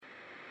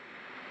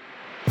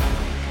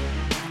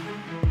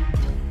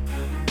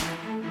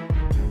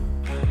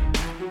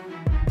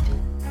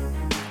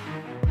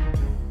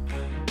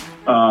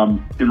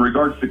In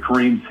regards to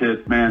Kareem's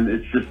hit,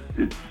 man,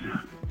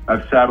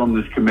 I've sat on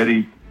this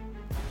committee,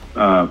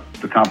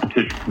 the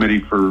competition committee,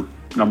 for a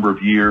number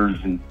of years,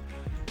 and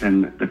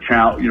the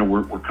challenge,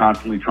 we're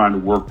constantly trying to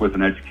work with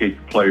and educate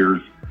the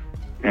players,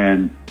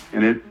 and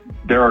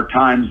there are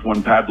times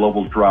when pad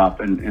levels drop,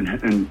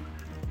 and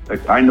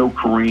like, I know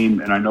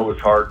Kareem, and I know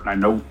his heart, and I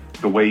know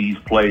the way he's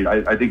played.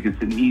 I think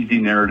it's an easy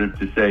narrative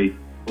to say,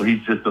 well,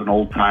 he's just an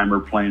old timer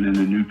playing in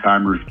a new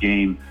timer's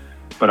game.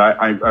 But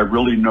I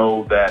really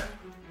know that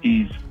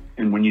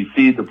and when you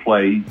see the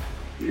play,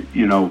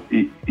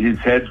 his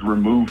head's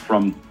removed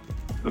from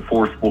the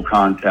forcible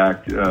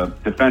contact.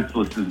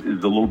 Defenseless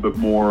is a little bit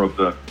more of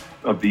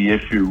the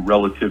issue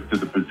relative to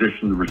the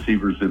position the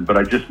receiver's in. But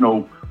I just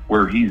know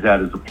where he's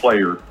at as a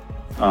player.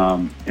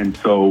 And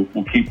so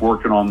we'll keep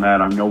working on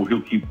that. I know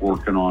he'll keep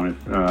working on it.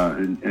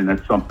 And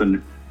that's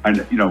something,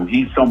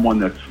 he's someone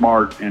that's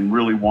smart and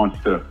really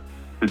wants to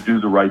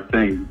do the right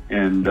thing.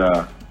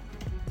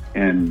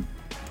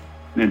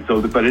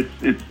 But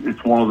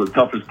it's one of the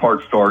toughest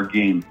parts to our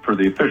game for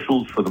the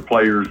officials, for the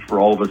players, for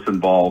all of us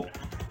involved,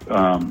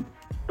 of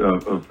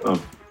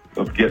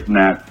getting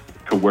that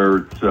to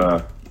where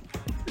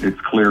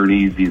it's clear and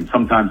easy. And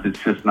sometimes it's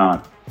just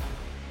not.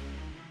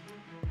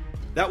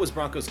 That was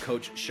Broncos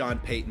coach Sean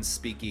Payton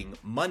speaking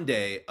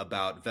Monday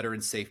about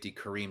veteran safety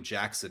Kareem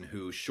Jackson,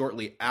 who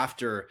shortly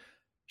after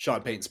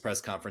Sean Payton's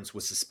press conference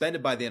was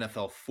suspended by the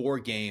NFL 4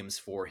 games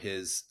for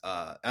his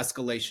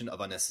escalation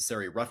of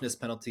unnecessary roughness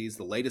penalties,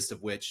 the latest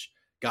of which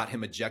got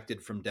him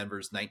ejected from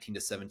Denver's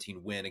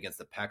 19-17 win against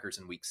the Packers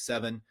in Week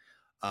 7.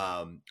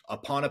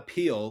 Upon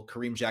appeal,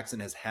 Kareem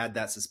Jackson has had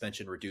that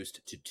suspension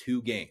reduced to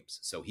 2 games.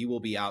 So he will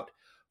be out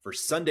for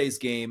Sunday's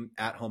game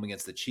at home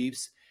against the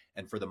Chiefs,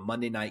 and for the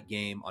Monday night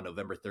game on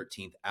November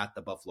 13th at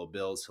the Buffalo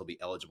Bills. He'll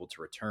be eligible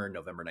to return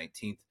November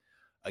 19th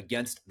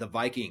against the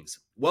Vikings.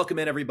 Welcome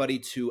in, everybody,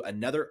 to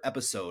another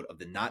episode of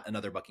the Not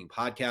Another Bucking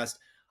podcast.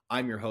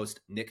 I'm your host,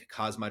 Nick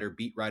Kosmider,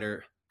 beat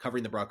writer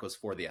covering the Broncos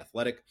for The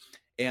Athletic.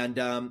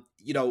 And,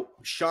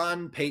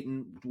 Sean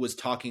Payton was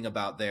talking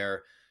about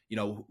there,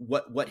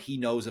 what he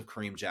knows of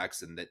Kareem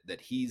Jackson,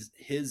 that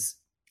his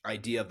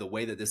idea of the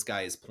way that this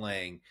guy is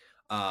playing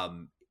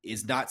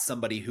is not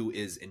somebody who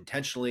is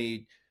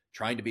intentionally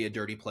trying to be a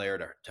dirty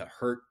player to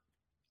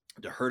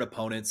hurt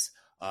opponents.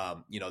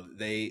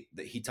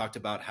 He talked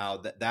about how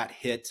that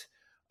hit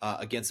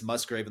against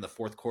Musgrave in the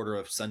fourth quarter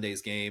of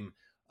Sunday's game,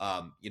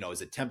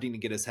 is attempting to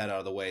get his head out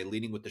of the way,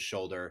 leading with the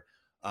shoulder.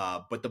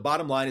 But the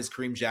bottom line is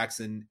Kareem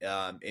Jackson,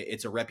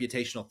 it's a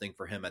reputational thing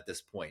for him at this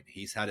point.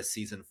 He's had a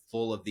season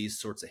full of these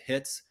sorts of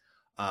hits,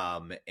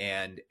 and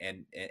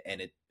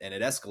it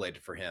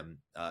escalated for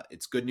him.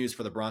 It's good news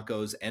for the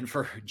Broncos and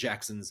for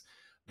Jackson's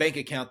bank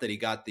account that he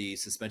got the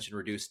suspension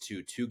reduced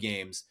to 2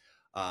 games.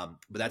 But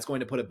that's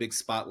going to put a big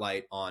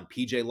spotlight on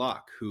PJ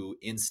Locke, who,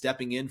 in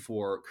stepping in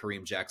for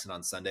Kareem Jackson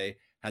on Sunday,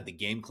 had the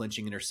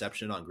game-clinching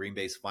interception on Green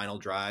Bay's final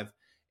drive.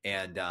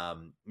 And,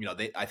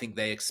 I think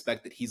they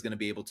expect that he's going to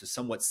be able to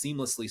somewhat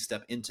seamlessly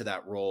step into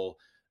that role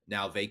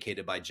now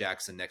vacated by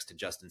Jackson next to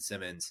Justin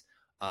Simmons.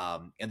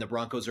 And the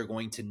Broncos are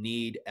going to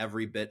need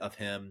every bit of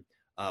him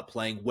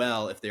playing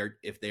well if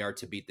they are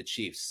to beat the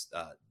Chiefs.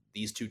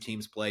 These two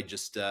teams played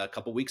just a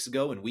couple weeks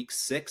ago in Week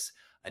 6,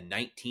 a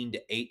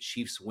 19-8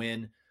 Chiefs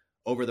win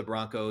over the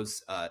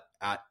Broncos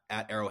at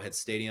Arrowhead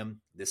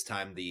Stadium. This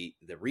time the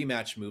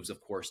rematch moves, of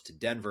course, to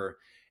Denver.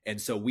 And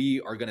so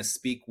we are going to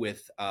speak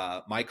with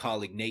my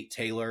colleague Nate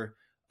Taylor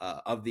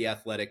of The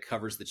Athletic,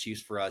 covers the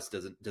Chiefs for us,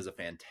 does a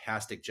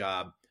fantastic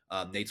job.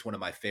 Nate's one of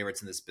my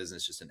favorites in this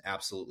business, just an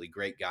absolutely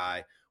great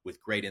guy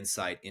with great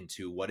insight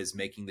into what is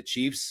making the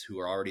Chiefs, who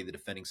are already the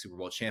defending Super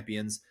Bowl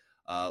champions,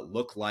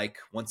 look like,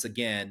 once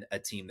again, a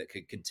team that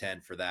could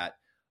contend for that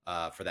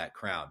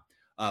crown.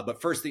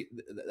 But first, the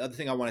other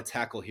thing I want to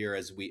tackle here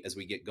as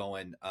we get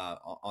going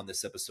on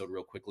this episode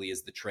real quickly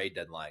is the trade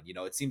deadline.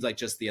 It seems like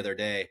just the other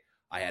day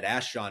I had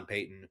asked Sean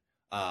Payton,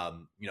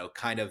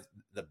 kind of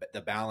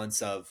the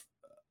balance of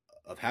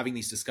having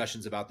these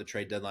discussions about the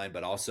trade deadline,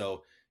 but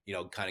also,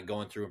 kind of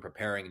going through and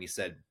preparing. And he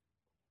said,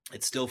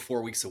 it's still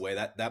 4 weeks away.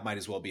 That might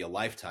as well be a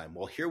lifetime.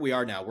 Well, here we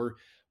are now. We're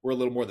a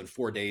little more than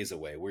 4 days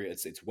away.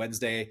 It's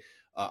Wednesday,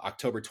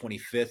 October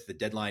 25th. The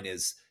deadline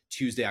is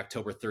Tuesday,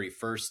 October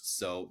 31st.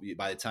 So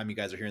by the time you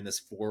guys are hearing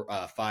this,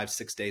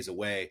 5-6 days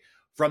away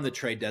from the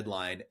trade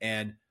deadline.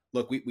 And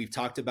look, we've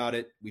talked about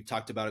it. We've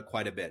talked about it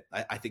quite a bit.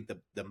 I think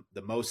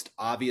the most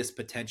obvious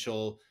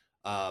potential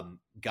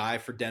guy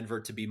for Denver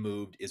to be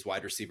moved is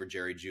wide receiver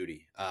Jerry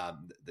Jeudy,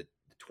 the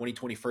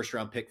 2020 first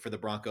round pick for the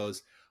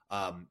Broncos.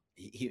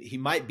 He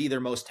might be their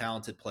most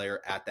talented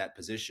player at that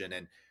position.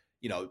 And,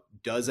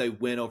 does a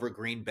win over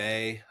Green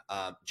Bay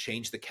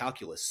change the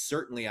calculus?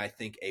 Certainly, I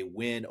think a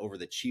win over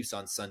the Chiefs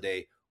on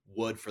Sunday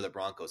would for the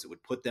Broncos. It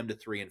would put them to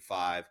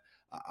 3-5.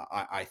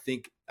 I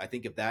think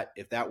if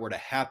that were to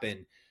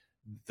happen,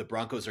 the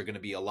Broncos are going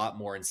to be a lot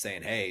more in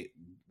saying, hey,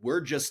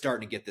 we're just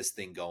starting to get this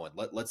thing going.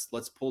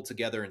 Let's pull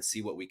together and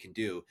see what we can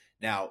do.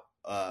 Now,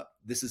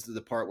 this is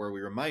the part where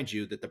we remind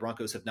you that the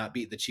Broncos have not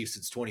beaten the Chiefs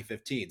since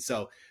 2015.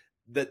 So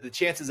the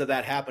chances of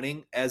that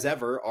happening, as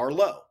ever, are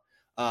low.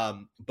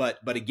 But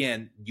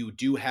again, you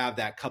do have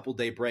that couple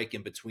day break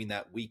in between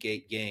that week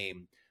 8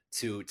 game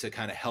to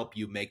kind of help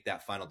you make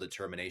that final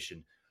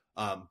determination.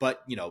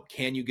 But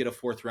can you get a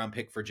 4th round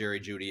pick for Jerry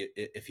Jeudy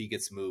if he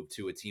gets moved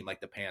to a team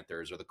like the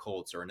Panthers or the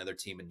Colts or another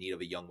team in need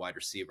of a young wide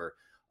receiver?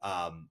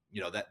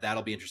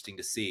 That'll be interesting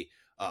to see.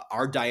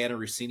 Our Diana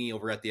Rossini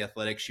over at The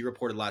Athletic, she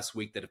reported last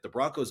week that if the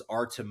Broncos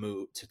are to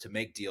move to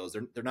make deals,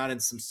 they're not in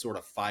some sort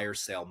of fire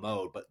sale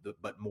mode,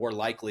 but more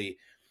likely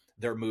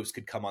their moves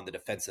could come on the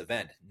defensive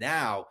end.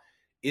 Now,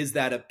 is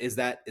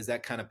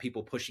that kind of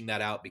people pushing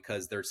that out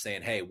because they're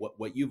saying, hey,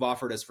 what you've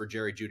offered us for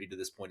Jerry Jeudy to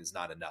this point is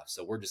not enough.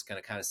 So we're just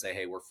going to kind of say,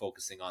 hey, we're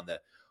focusing on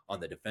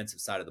the defensive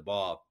side of the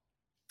ball.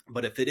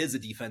 But if it is a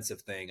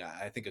defensive thing,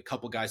 I think a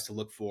couple guys to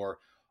look for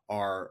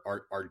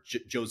are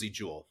Josie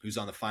Jewell, who's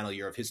on the final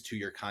year of his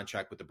 2-year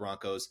contract with the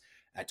Broncos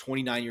at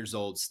 29 years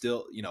old,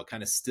 still,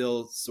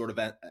 still sort of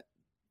at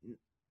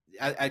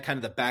kind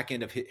of the back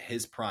end of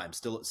his prime,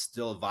 still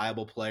a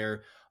viable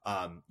player.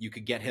 You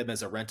could get him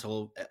as a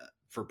rental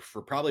for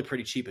probably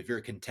pretty cheap if you're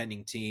a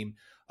contending team.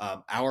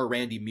 Our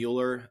Randy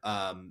Mueller,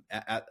 our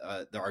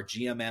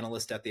GM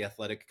analyst at The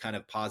Athletic, kind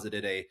of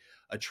posited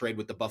a trade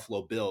with the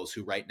Buffalo Bills,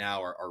 who right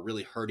now are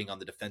really hurting on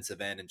the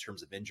defensive end in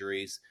terms of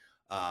injuries.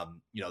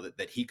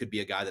 That he could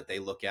be a guy that they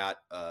look at,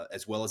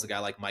 as well as a guy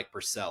like Mike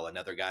Purcell,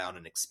 another guy on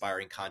an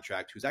expiring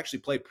contract who's actually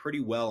played pretty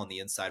well on the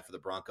inside for the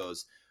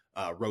Broncos,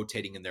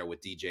 rotating in there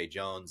with DJ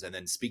Jones. And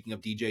then speaking of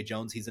DJ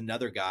Jones, he's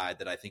another guy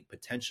that I think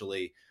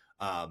potentially,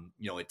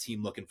 a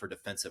team looking for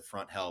defensive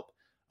front help,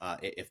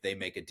 if they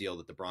make a deal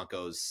that the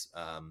Broncos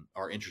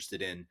are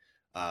interested in,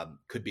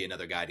 could be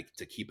another guy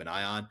to keep an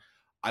eye on.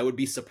 I would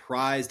be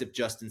surprised if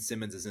Justin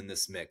Simmons is in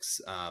this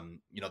mix.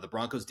 The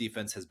Broncos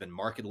defense has been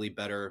markedly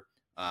better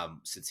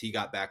since he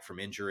got back from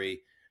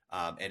injury.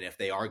 And if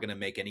they are going to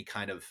make any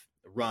kind of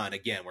run,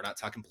 again, we're not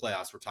talking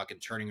playoffs, we're talking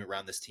turning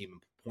around this team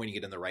and pointing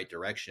it in the right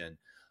direction.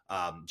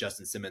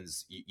 Justin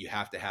Simmons, you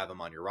have to have him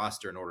on your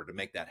roster in order to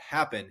make that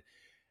happen.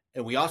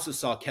 And we also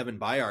saw Kevin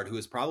Byard, who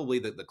is probably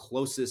the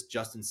closest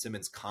Justin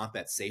Simmons comp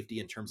at safety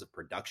in terms of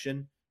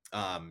production.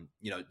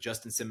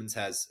 Justin Simmons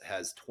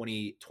has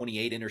 28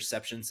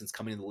 interceptions since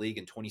coming to the league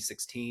in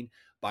 2016.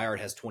 Byard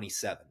has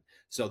 27.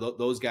 So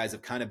those guys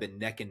have kind of been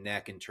neck and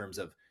neck in terms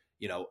of,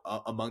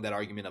 among that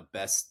argument of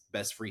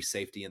best free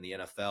safety in the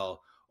NFL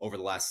over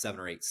the last 7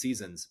 or 8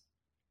 seasons.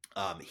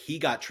 He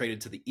got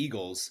traded to the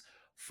Eagles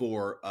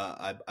for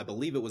I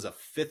believe it was a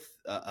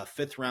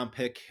fifth round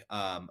pick,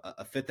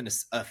 a fifth and a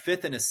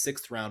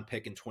 6th round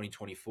pick in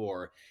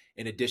 2024,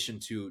 in addition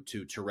to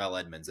Terrell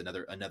Edmonds,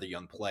 another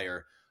young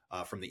player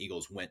from the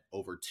Eagles, went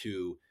over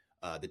to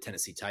the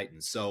Tennessee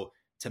Titans. So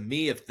to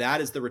me, if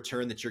that is the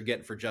return that you're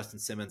getting for Justin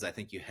Simmons, I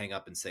think you hang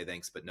up and say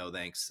thanks, but no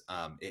thanks.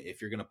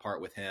 If you're going to part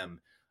with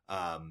him,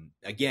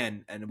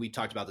 again, and we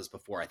talked about this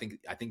before, I think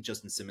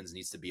Justin Simmons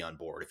needs to be on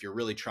board. If you're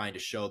really trying to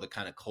show the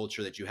kind of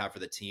culture that you have for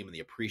the team and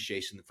the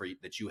appreciation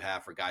that you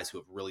have for guys who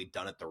have really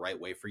done it the right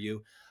way for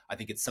you, I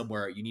think it's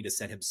somewhere you need to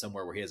send him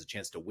somewhere where he has a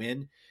chance to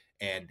win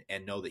and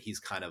know that he's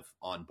kind of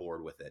on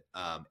board with it.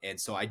 And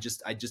so I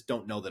just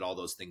don't know that all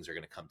those things are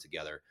going to come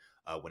together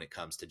when it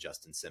comes to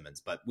Justin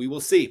Simmons, but we will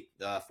see.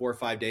 4 or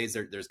 5 days,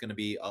 there's going to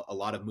be a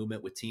lot of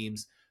movement with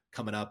teams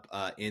coming up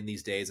in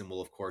these days, and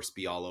we'll of course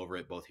be all over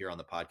it, both here on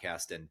the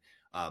podcast and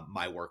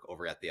my work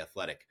over at The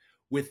Athletic.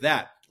 With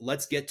that,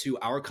 let's get to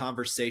our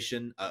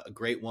conversation, a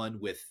great one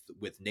with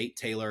Nate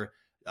Taylor,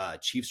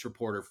 Chiefs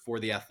reporter for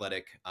The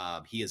Athletic.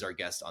 He is our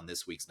guest on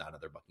this week's Not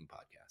Another Bucking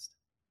podcast.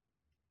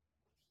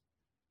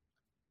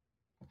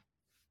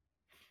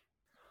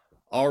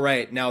 All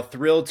right, now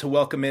thrilled to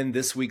welcome in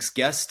this week's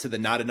guest to the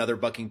Not Another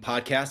Bucking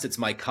podcast. It's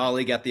my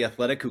colleague at The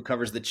Athletic who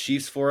covers the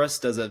Chiefs for us,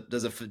 does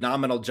a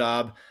phenomenal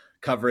job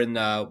covering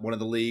one of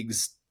the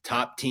league's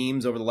top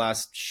teams over the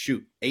last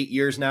 8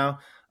 years now.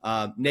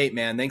 Nate,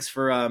 man, thanks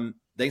for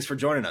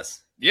joining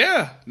us.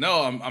 Yeah,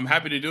 no, I'm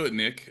happy to do it,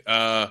 Nick.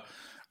 I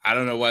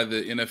don't know why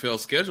the NFL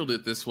scheduled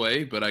it this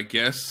way, but I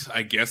guess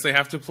they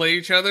have to play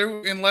each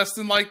other in less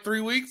than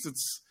 3 weeks.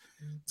 It's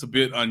a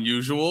bit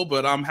unusual,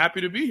 but I'm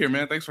happy to be here,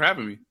 man. Thanks for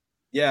having me.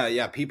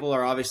 Yeah. People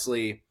are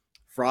obviously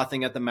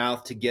frothing at the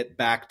mouth to get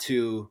back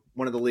to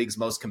one of the league's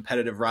most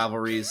competitive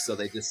rivalries. So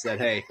they just said,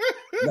 hey,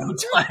 no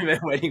time in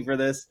waiting for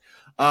this.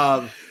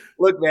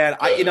 Look, man,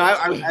 I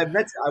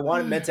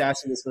meant to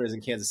ask you this when I was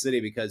in Kansas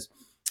City because,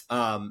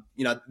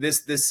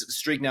 this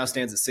streak now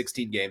stands at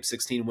 16 games,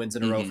 16 wins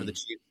in a row for the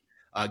Chiefs.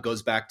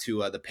 Goes back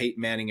to the Peyton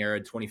Manning era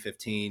in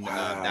 2015,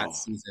 that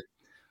season.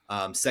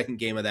 Second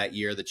game of that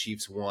year, the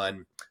Chiefs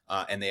won,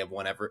 and they have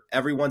won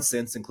every one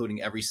since,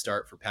 including every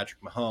start for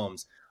Patrick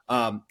Mahomes.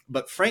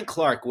 But Frank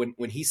Clark,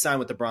 when he signed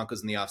with the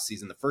Broncos in the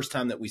offseason, the first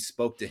time that we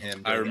spoke to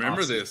him, I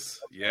remember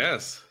this.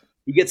 Yes.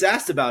 He gets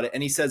asked about it,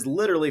 and he says,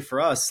 literally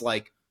for us,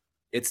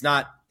 it's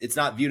not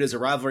viewed as a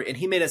rivalry. And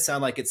he made it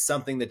sound like it's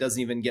something that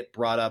doesn't even get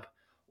brought up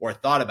or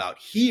thought about.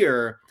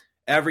 Here,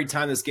 every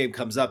time this game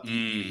comes up,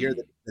 you hear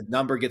that the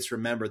number gets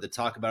remembered, the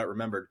talk about it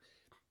remembered.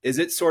 Is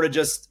it sort of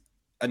just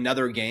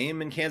another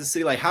game in Kansas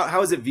City?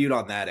 How is it viewed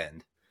on that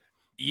end?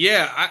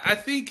 Yeah, I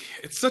think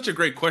it's such a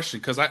great question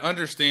because I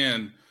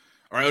understand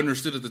or I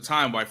understood at the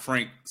time why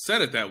Frank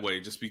said it that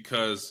way, just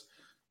because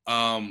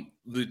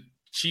the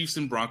Chiefs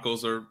and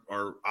Broncos are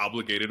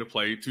obligated to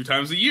play 2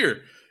 times a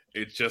year.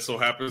 It just so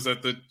happens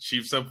that the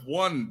Chiefs have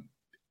won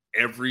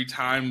every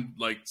time,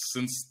 like,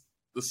 since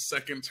the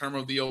second term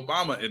of the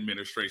Obama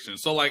administration.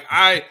 So, like,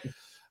 I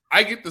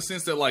get the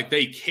sense that, like,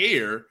 they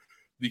care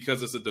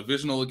because it's a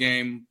divisional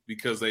game,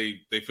 because they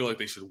feel like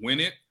they should win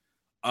it.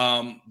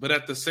 But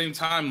at the same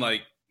time,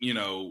 like, you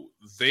know,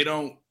 they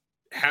don't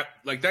have,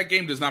 like, that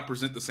game does not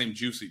present the same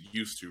juice it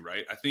used to,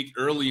 right? I think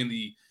early in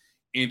the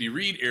Andy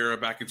Reid era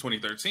back in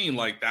 2013,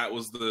 like, that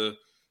was the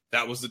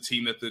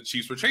team that the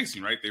Chiefs were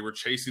chasing, right? They were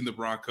chasing the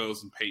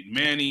Broncos and Peyton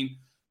Manning,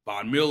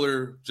 Von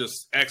Miller,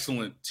 just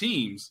excellent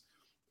teams.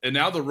 And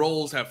now the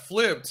roles have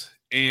flipped,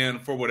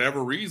 and for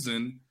whatever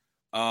reason,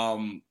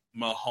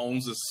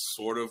 Mahomes is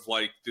sort of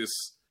like this,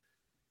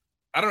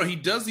 I don't know, he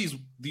does these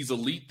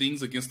elite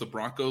things against the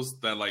Broncos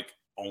that, like,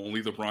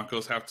 only the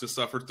Broncos have to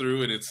suffer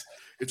through, and it's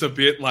a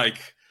bit like,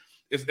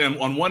 and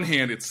on one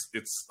hand it's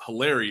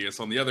hilarious,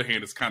 on the other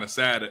hand it's kind of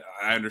sad.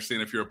 I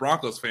understand if you're a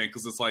Broncos fan,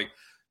 because it's like,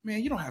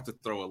 man, you don't have to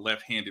throw a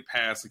left-handed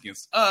pass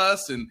against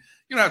us, and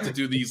you don't have to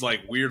do these,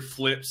 like, weird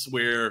flips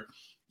where,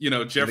 you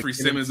know, Jeffrey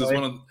Simmons is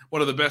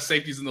one of the best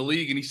safeties in the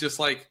league, and he's just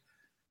like,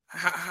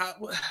 how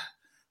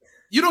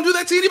you don't do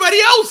that to anybody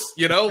else,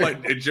 you know?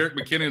 Like, and Jerick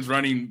McKinnon's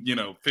running, you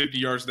know, 50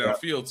 yards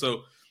downfield.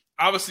 So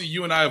obviously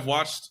you and I have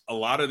watched a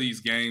lot of these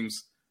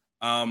games,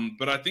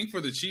 but I think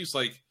for the Chiefs,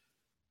 like,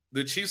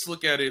 the Chiefs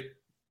look at it,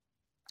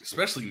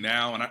 especially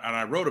now, and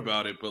I wrote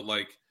about it, but,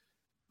 like,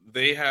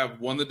 they have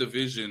won the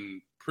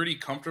division pretty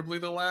comfortably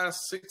the last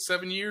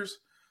 6-7 years.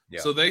 Yeah.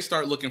 So they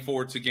start looking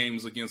forward to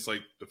games against,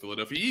 like, the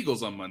Philadelphia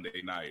Eagles on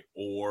Monday night,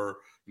 or,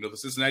 you know, the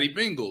Cincinnati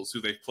Bengals,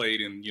 who they've played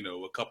in, you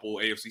know, a couple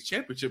AFC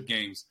Championship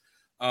games.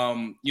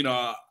 You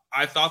know,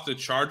 I thought the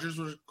Chargers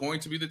were going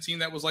to be the team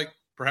that was, like,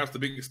 perhaps the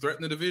biggest threat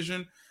in the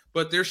division,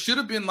 but there should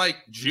have been, like,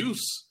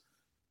 juice,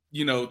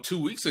 you know,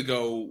 2 weeks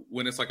ago,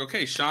 when it's like,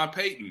 okay, Sean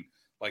Payton,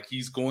 like,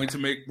 he's going to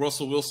make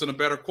Russell Wilson a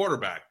better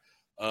quarterback.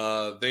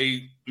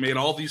 They made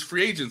all these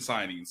free agent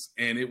signings,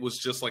 and it was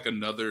just like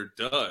another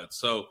dud.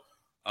 So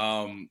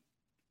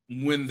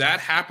when that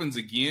happens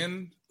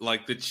again,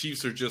 like, the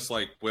Chiefs are just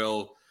like,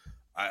 well,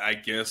 I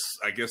guess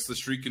the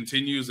streak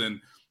continues.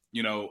 And,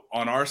 you know,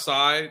 on our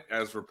side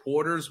as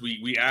reporters,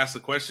 we ask the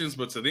questions,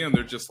 but to them,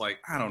 they're just like,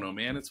 I don't know,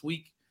 man, it's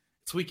week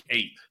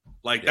 8.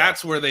 Like,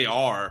 that's where they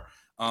are,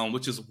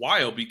 which is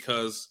wild,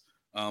 because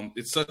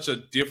it's such a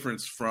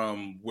difference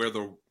from where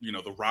the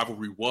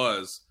rivalry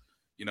was,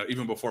 you know,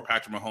 even before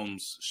Patrick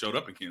Mahomes showed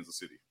up in Kansas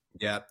City.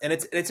 Yeah, and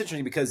it's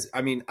interesting because,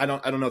 I mean, I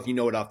don't know if you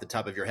know it off the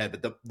top of your head,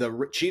 but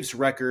the Chiefs'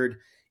 record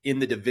in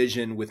the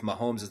division with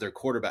Mahomes as their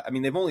quarterback, I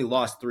mean, they've only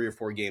lost 3 or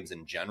 4 games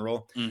in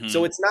general. Mm-hmm.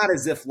 So it's not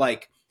as if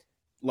like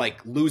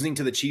losing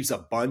to the Chiefs a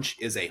bunch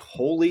is a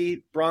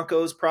wholly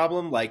Broncos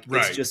problem. Like,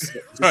 it just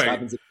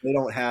happens that they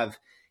don't have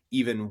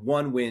even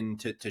one win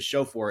to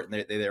show for it,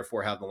 and they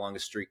therefore have the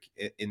longest streak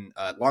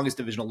longest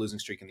divisional losing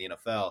streak in the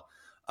NFL.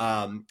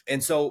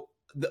 And so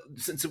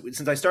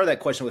since I started that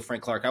question with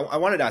Frank Clark, I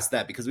wanted to ask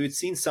that, because we'd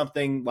seen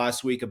something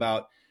last week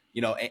about,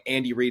 you know,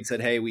 Andy Reid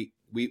said, hey, we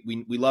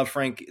love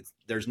Frank.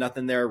 There's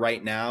nothing there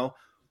right now.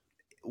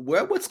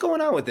 What's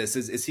going on with this?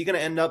 Is he going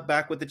to end up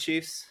back with the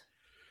Chiefs?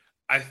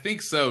 I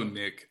think so,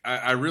 Nick.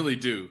 I really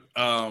do.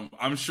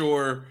 I'm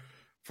sure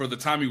for the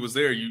time he was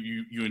there,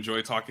 you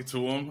enjoy talking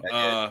to him.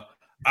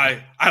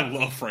 I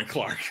love Frank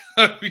Clark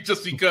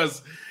just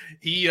because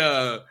he,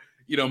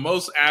 you know,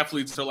 most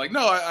athletes are like,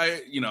 no,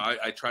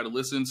 I try to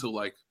listen to,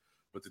 like,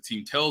 what the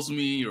team tells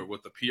me or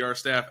what the PR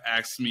staff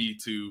asks me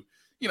to,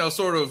 you know,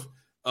 sort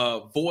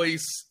of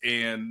voice,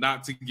 and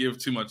not to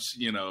give too much,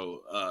 you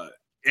know,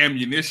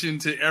 ammunition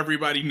to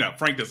everybody. No,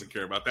 Frank doesn't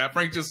care about that.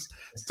 Frank just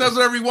says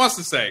whatever he wants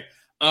to say.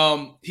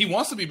 He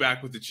wants to be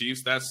back with the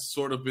Chiefs. That's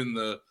sort of been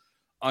the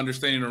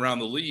understanding around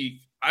the league.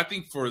 I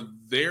think for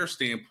their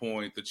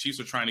standpoint, the Chiefs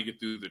are trying to get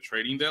through the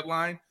trading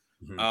deadline.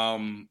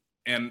 Mm-hmm.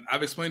 And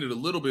I've explained it a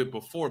little bit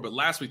before, but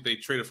last week they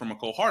traded for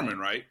McCole Hardman,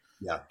 right?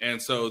 Yeah.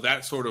 And so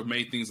that sort of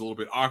made things a little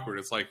bit awkward.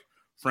 It's like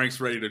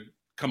Frank's ready to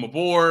come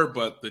aboard,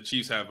 but the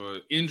Chiefs have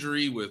an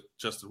injury with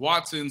Justin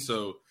Watson,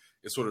 so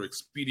it sort of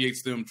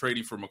expedites them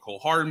trading for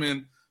McCole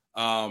Hardman.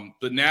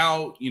 But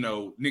now, you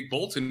know, Nick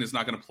Bolton is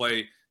not going to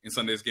play in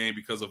Sunday's game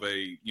because of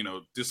a, you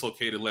know,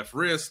 dislocated left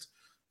wrist.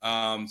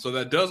 So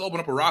that does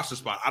open up a roster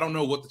spot. I don't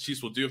know what the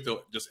Chiefs will do, if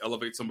they'll just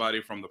elevate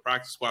somebody from the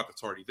practice squad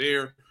that's already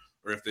there,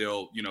 or if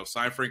they'll, you know,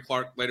 sign Frank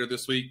Clark later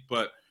this week.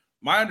 But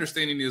my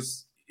understanding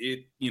is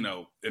it, you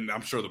know, and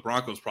I'm sure the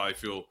Broncos probably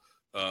feel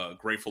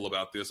grateful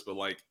about this, but,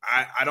 like,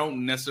 I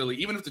don't necessarily,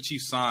 even if the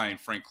Chiefs sign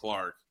Frank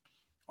Clark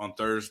on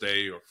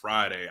Thursday or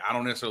Friday, I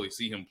don't necessarily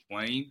see him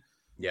playing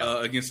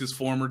against his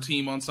former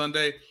team on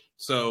Sunday.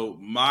 So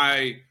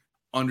my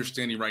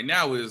understanding right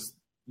now is,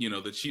 you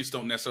know, the Chiefs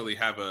don't necessarily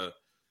have a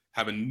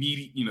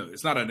need, you know,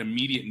 it's not an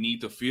immediate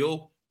need to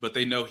fill, but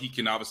they know he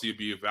can obviously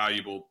be a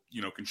valuable,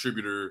 you know,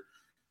 contributor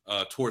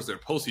towards their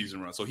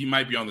postseason run. So he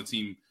might be on the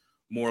team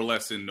more or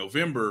less in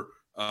November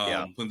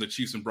when the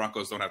Chiefs and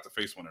Broncos don't have to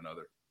face one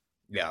another.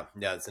 Yeah,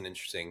 it's an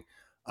interesting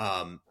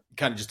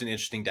Kind of just an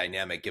interesting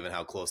dynamic given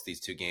how close these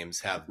two games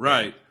have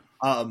Right.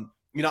 been.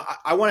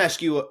 I want to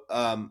ask you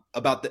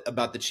about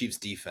the Chiefs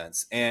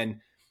defense. And,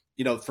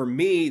 for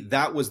me,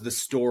 that was the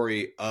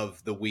story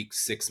of the week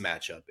 6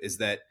 matchup is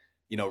that,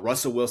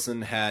 Russell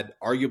Wilson had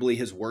arguably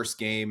his worst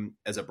game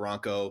as a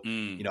Bronco.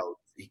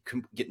 He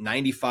could get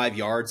 95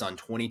 yards on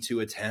 22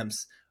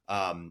 attempts.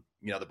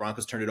 The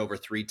Broncos turned it over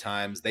 3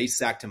 times. They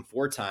sacked him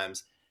 4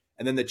 times.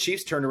 And then the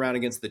Chiefs turned around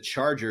against the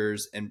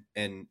Chargers and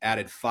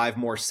added 5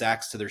 more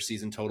sacks to their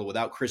season total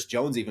without Chris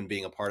Jones even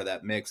being a part of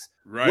that mix.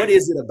 Right. What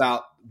is it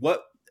about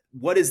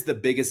what is the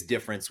biggest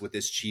difference with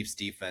this Chiefs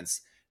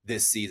defense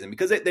this season?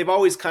 Because they've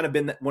always kind of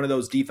been one of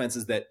those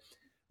defenses that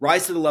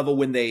rise to the level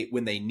when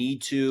they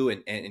need to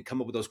and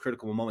come up with those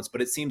critical moments.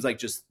 But it seems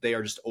like they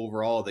are just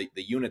overall the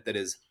unit that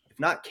is, if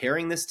not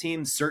carrying this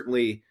team,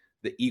 certainly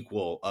the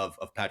equal of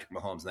Patrick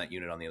Mahomes and that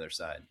unit on the other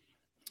side.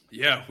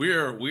 Yeah, we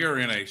are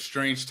in a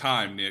strange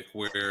time, Nick,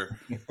 where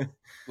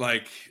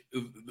like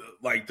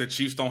the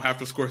Chiefs don't have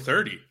to score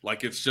 30.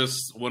 Like it's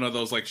just one of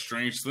those like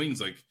strange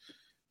things. Like,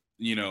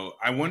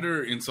 I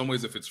wonder in some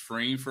ways if it's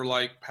freeing for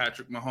like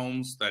Patrick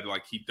Mahomes that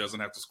like he doesn't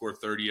have to score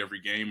 30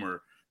 every game,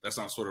 or that's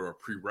not sort of a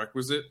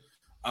prerequisite.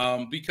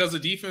 Because the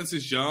defense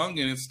is young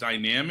and it's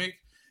dynamic.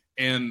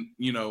 And,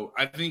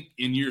 I think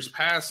in years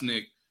past,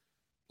 Nick,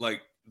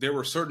 like there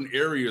were certain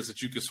areas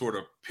that you could sort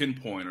of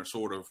pinpoint or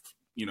sort of,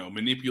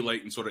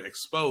 manipulate and sort of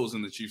expose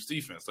in the Chiefs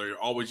defense. There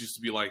always used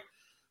to be like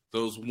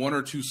those 1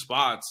 or 2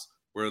 spots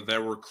where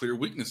there were clear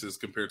weaknesses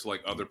compared to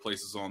like other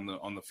places on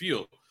the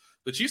field.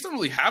 The Chiefs don't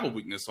really have a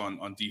weakness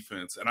on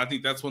defense. And I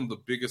think that's one of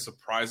the biggest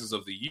surprises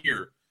of the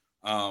year.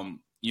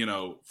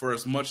 For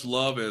as much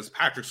love as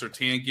Patrick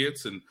Surtain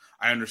gets, and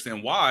I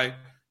understand why,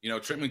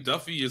 Trent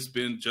McDuffie has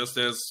been just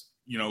as,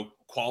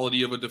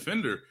 quality of a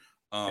defender,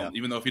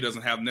 even though if he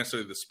doesn't have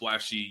necessarily the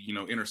splashy,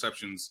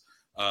 interceptions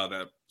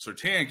that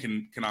Surtain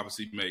can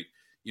obviously make.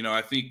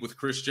 I think with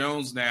Chris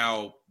Jones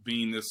now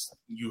being this,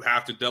 you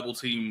have to double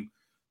team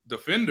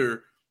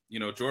defender.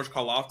 George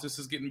Karlaftis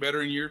is getting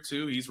better in year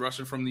 2. He's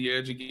rushing from the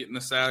edge and getting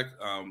a sack.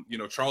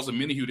 Charles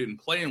Omenihu didn't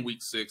play in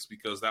week 6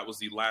 because that was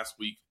the last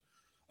week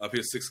of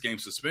his 6-game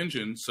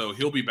suspension. So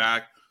he'll be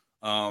back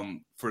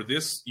for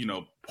this,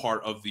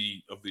 part of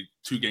the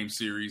 2-game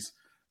series.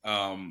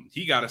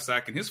 He got a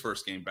sack in his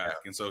first game back.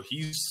 And so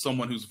he's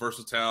someone who's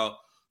versatile,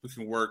 who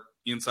can work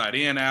inside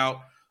and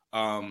out.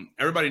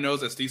 Everybody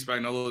knows that Steve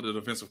Spagnuolo, the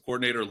defensive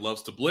coordinator,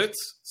 loves to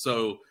blitz.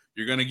 So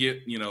you're going to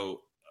get,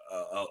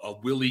 a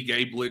Willie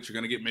Gay blitz. You're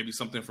going to get maybe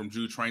something from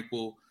Drew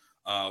Tranquil,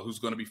 who's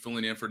going to be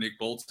filling in for Nick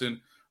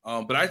Bolton.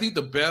 But I think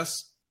the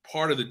best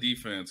part of the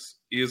defense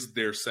is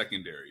their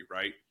secondary,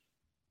 right?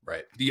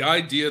 Right. The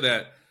idea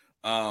that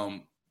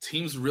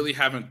teams really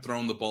haven't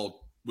thrown the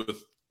ball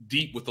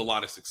deep with a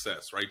lot of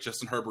success, right?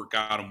 Justin Herbert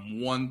got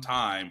him 1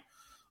 time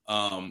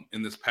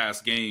in this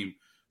past game.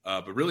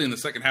 But really in the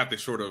second half, they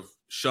sort of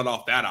shut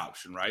off that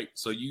option, right?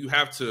 So you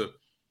have to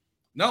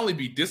not only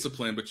be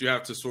disciplined, but you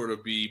have to sort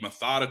of be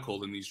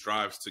methodical in these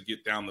drives to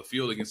get down the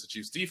field against the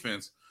Chiefs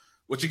defense,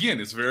 which again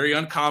is very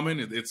uncommon.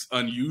 It's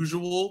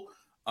unusual.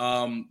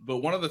 But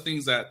one of the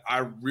things that I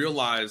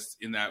realized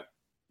in that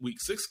week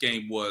 6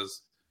 game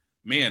was,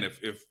 man,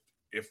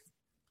 if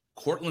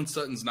Cortland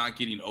Sutton's not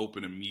getting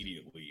open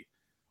immediately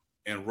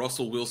and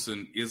Russell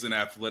Wilson isn't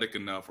athletic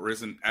enough or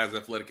isn't as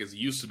athletic as he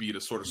used to be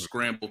to sort of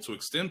scramble to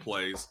extend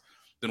plays,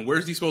 then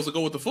where's he supposed to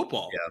go with the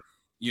football?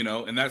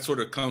 Yeah. And that sort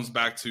of comes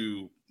back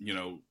to,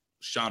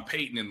 Sean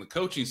Payton and the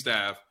coaching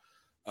staff.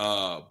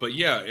 But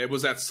yeah, it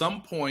was at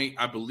some point,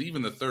 I believe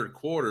in the third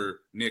quarter,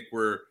 Nick,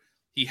 where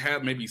he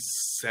had maybe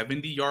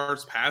 70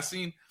 yards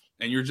passing,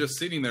 and you're just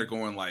sitting there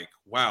going like,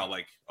 wow,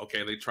 like,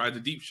 okay, they tried the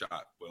deep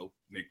shot. Well,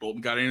 Nick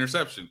Bolton got an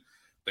interception.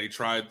 They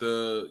tried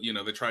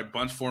they tried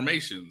bunch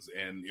formations,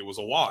 and it was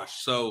a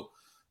wash. So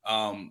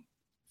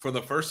for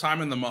the first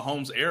time in the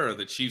Mahomes era,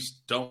 the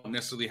Chiefs don't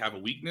necessarily have a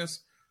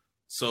weakness.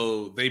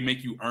 So they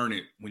make you earn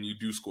it when you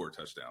do score a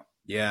touchdown.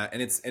 Yeah,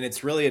 and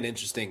it's really an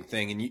interesting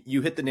thing. And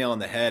you hit the nail on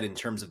the head in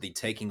terms of the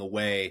taking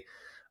away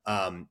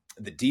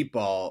the deep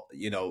ball.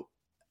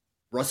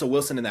 Russell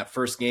Wilson in that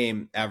first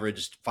game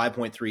averaged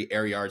 5.3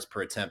 air yards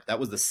per attempt. That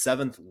was the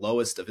 7th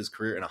lowest of his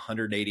career in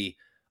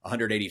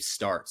 180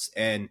 starts.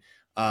 And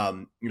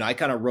I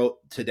kind of wrote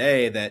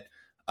today that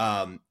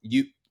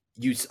you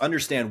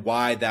understand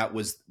why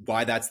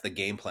that's the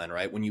game plan,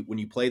 right? When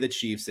you play the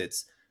Chiefs,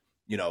 it's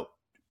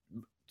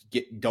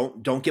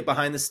don't get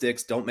behind the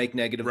sticks, don't make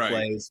negative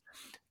plays,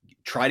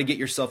 try to get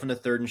yourself into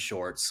 3rd and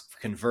shorts,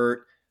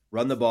 convert,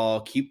 run the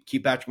ball, keep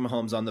Patrick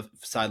Mahomes on the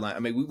sideline. I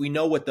mean, we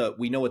know what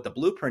the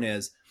blueprint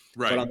is.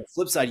 Right. But on the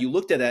flip side, you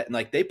looked at that and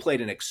like they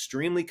played an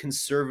extremely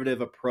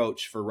conservative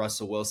approach for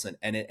Russell Wilson,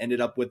 and it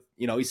ended up with,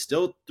 he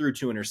still threw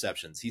 2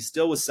 interceptions. He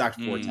still was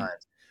sacked 4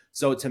 times.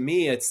 So to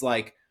me, it's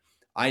like,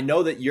 I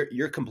know that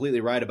you're completely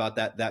right about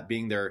that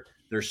being their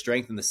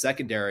strength in the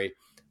secondary.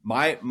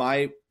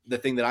 The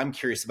thing that I'm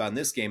curious about in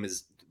this game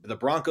is the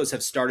Broncos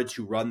have started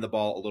to run the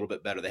ball a little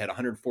bit better. They had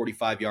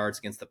 145 yards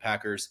against the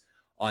Packers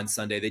on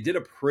Sunday. They did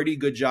a pretty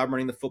good job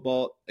running the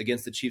football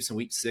against the Chiefs in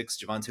week 6.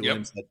 Javonte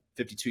Williams had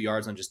 52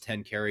 yards on just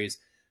 10 carries.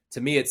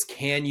 To me, it's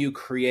can you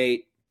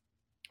create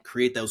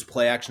those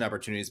play action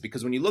opportunities?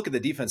 Because when you look at the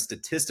defense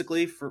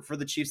statistically for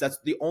the Chiefs, that's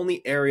the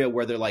only area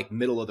where they're like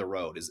middle of the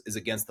road is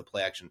against the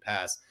play action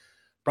pass.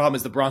 Problem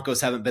is the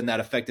Broncos haven't been that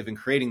effective in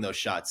creating those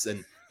shots,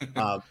 and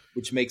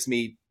which makes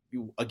me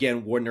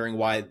again wondering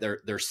why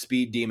their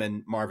speed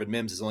demon Marvin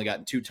Mims has only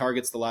gotten 2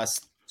 targets the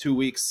last 2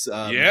 weeks.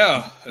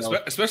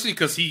 Especially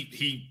because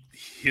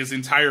his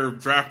entire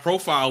draft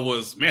profile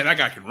was, man, that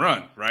guy can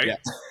run, right?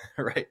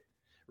 Yeah.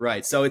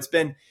 right. So it's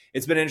been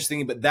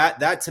interesting, but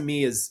that to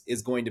me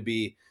is going to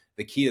be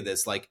the key to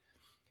this. Like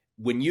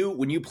when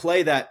you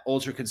play that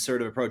ultra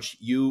conservative approach,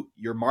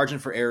 your margin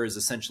for error is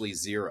essentially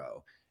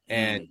 0.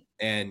 And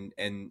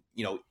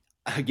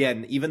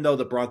again, even though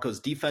the Broncos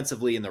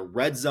defensively in the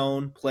red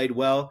zone played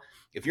well,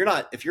 if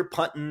you're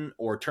punting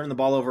or turning the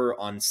ball over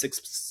on 6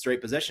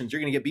 straight possessions,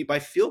 you're going to get beat by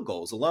field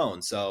goals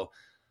alone. So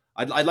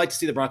I'd like to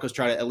see the Broncos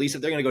try to, at least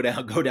if they're going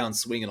to go down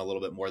swinging a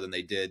little bit more than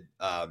they did,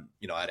 at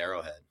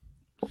Arrowhead.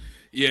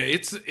 Yeah,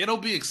 it'll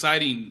be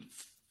exciting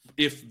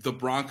if the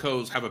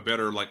Broncos have a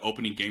better like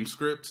opening game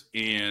script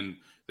and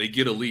they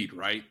get a lead,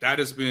 right? That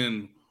has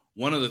been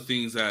one of the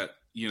things that,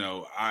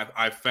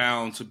 I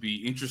found to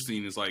be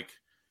interesting is like,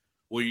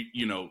 well,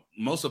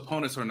 most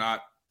opponents are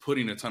not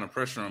putting a ton of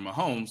pressure on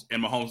Mahomes,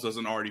 and Mahomes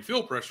doesn't already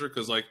feel pressure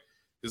because like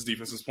his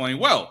defense is playing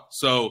well.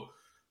 So,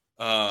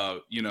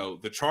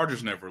 the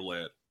Chargers never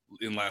led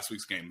in last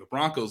week's game. The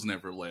Broncos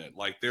never led.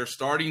 Like they're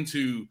starting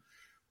to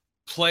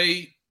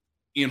play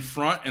in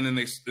front, and then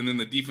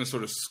the defense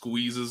sort of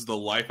squeezes the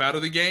life out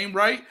of the game,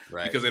 right?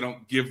 Because they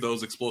don't give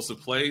those explosive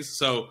plays.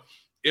 So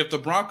if the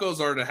Broncos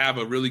are to have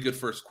a really good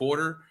first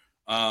quarter,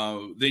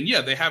 then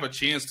yeah, they have a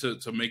chance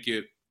to make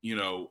it,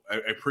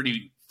 a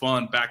pretty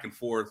fun back and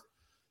forth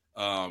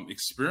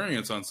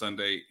experience on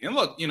Sunday. And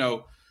look,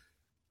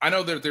 I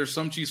know that there's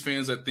some Chiefs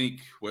fans that think,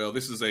 well,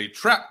 this is a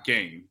trap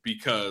game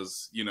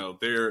because,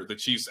 the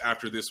Chiefs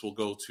after this will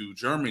go to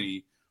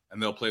Germany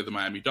and they'll play the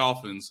Miami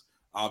Dolphins.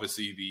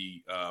 Obviously,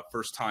 the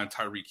first time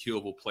Tyreek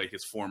Hill will play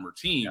his former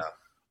team.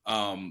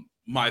 Yeah.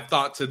 My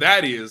thought to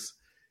that is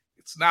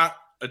it's not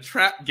a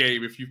trap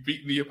game if you've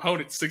beaten the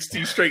opponent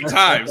 16 straight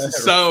times.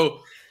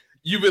 So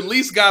you've at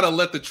least got to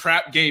let the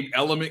trap game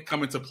element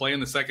come into play in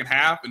the second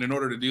half. And in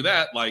order to do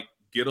that, like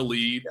get a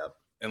lead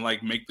and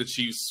like make the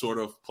Chiefs sort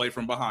of play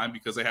from behind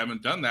because they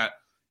haven't done that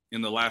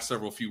in the last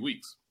few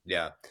weeks.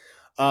 Yeah.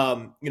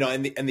 And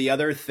the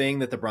other thing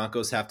that the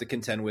Broncos have to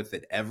contend with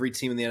that every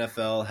team in the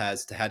NFL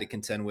had to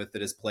contend with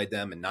that has played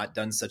them and not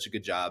done such a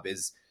good job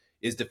is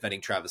defending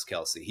Travis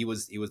Kelce. He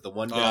was the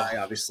one guy,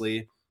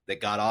 obviously, that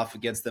got off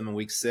against them in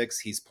week 6.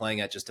 He's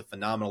playing at just a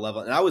phenomenal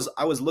level. And I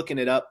was looking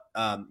it up,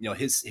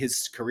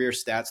 his career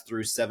stats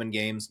through 7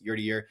 games year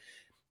to year.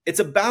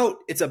 It's about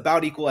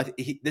equal.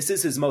 This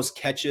is his most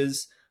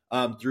catches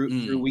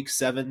through week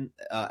 7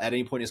 at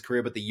any point in his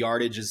career, but the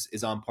yardage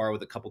is on par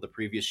with a couple of the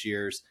previous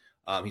years.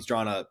 He's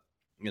drawn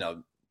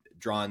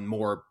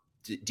more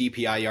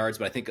DPI yards,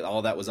 but I think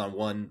all that was on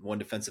one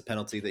defensive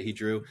penalty that he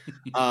drew.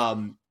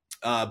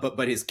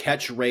 But his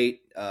catch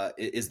rate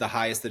is the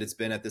highest that it's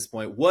been at this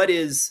point. What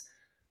is,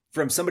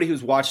 from somebody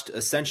who's watched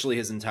essentially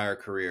his entire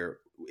career,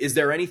 is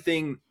there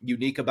anything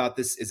unique about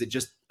this? Is it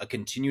just a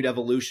continued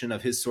evolution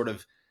of his sort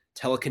of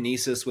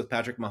telekinesis with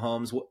Patrick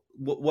Mahomes?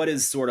 What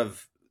is sort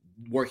of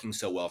working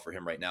so well for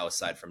him right now,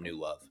 aside from new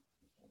love?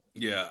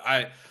 Yeah,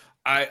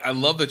 I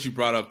love that you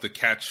brought up the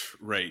catch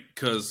rate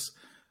because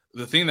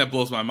the thing that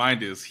blows my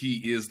mind is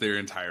he is their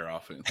entire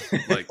offense.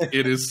 Like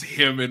it is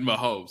him and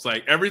Mahomes.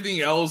 Like everything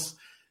else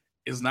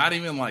is not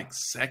even like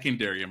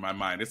secondary in my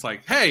mind. It's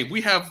like, hey,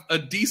 we have a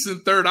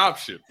decent third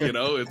option.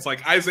 It's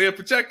like Isaiah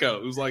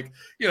Pacheco, who's like,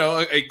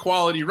 a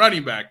quality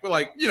running back. But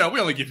like, we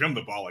only give him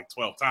the ball like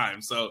 12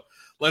 times. So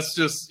let's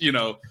just,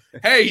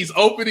 hey, he's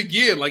open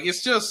again. Like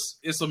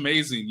it's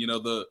amazing.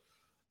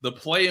 The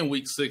play in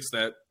week 6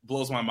 that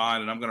blows my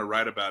mind, and I'm going to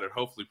write about it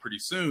hopefully pretty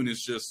soon,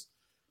 is just,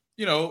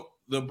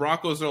 the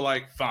Broncos are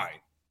like, fine,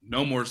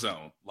 no more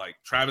zone. Like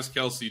Travis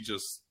Kelce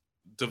just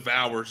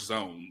devours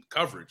zone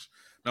coverage.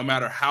 No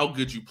matter how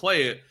good you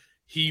play it,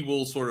 he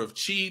will sort of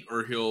cheat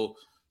or he'll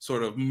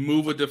sort of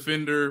move a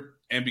defender.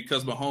 And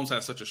because Mahomes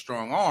has such a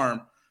strong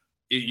arm,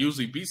 it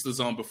usually beats the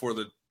zone before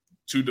the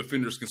 2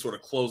 defenders can sort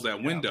of close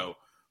that window.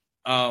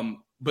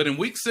 But in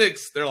week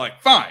 6, they're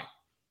like, fine,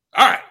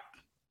 all right,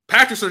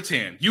 Patrick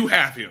Surtain, you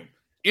have him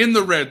in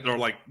the red, or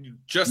like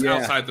just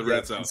outside the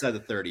red zone. Inside the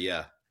 30,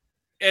 yeah.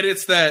 And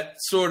it's that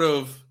sort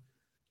of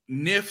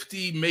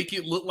nifty, make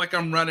it look like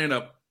I'm running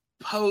a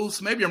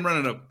post. Maybe I'm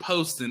running a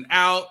post and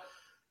out.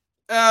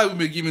 Give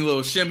me a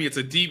little shimmy. It's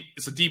a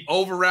deep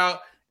over route.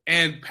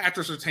 And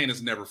Patrick Surtain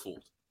is never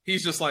fooled.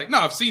 He's just like, no,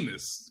 I've seen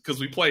this because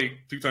we play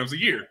 2 times a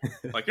year.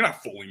 Like, you're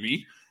not fooling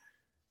me.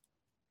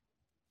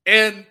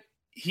 And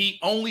he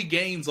only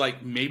gains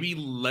like maybe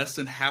less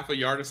than half a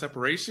yard of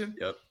separation.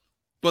 Yep.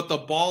 But the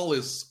ball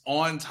is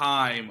on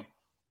time,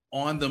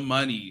 on the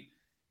money.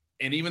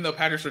 And even though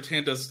Patrick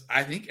Surtain does,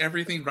 I think,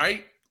 everything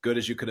right. Good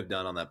as you could have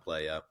done on that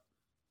play, yeah.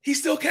 he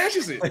still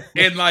catches it.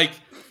 And like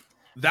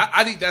that,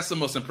 I think that's the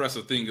most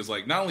impressive thing is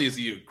like, not only is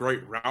he a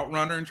great route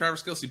runner in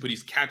Travis Kelce, but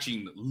he's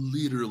catching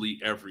literally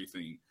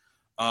everything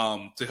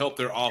to help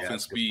their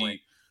offense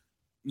be,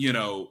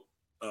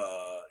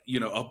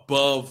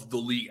 above the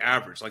league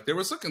average. Like there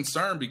was a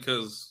concern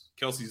because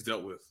Kelce's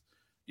dealt with,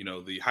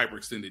 the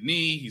hyperextended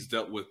knee. He's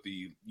dealt with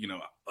the,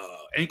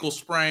 ankle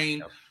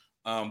sprain.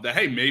 That,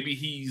 hey, maybe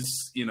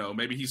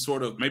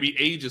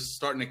age is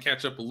starting to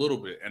catch up a little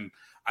bit. And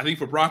I think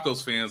for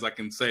Broncos fans, I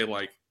can say,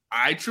 like,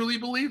 I truly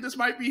believe this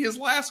might be his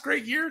last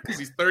great year because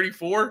he's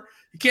 34.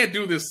 He can't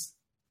do this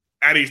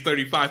at age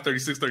 35,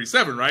 36,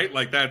 37, right?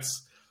 Like,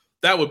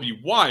 that would be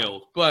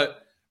wild.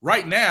 But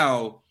right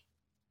now,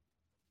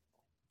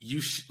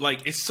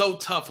 it's so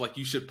tough. Like,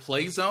 you should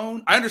play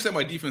zone. I understand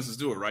why defenses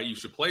do it, right? You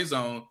should play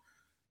zone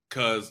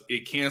because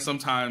it can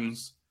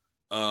sometimes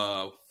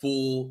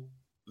fool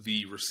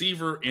the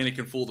receiver and it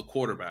can fool the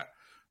quarterback.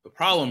 The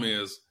problem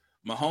is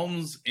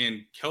Mahomes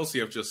and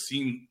Kelce have just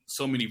seen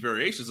so many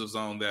variations of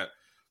zone that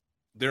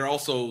they're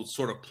also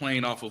sort of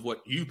playing off of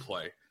what you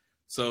play.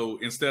 So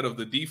instead of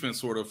the defense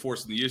sort of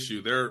forcing the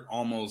issue, they're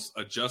almost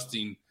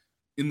adjusting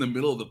in the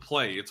middle of the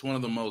play. It's one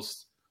of the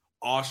most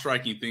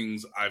awe-striking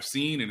things I've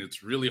seen, and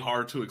it's really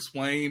hard to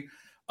explain.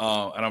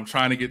 And I'm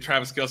trying to get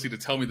Travis Kelce to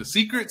tell me the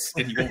secrets,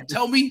 and he won't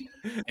tell me,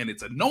 and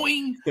it's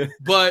annoying.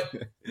 But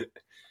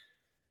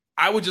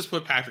I would just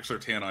put Patrick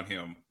Surtain on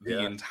him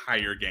the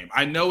entire game.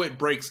 I know it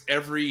breaks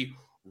every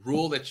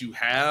rule that you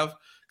have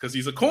because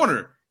he's a corner,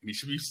 and he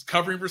should be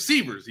covering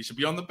receivers. He should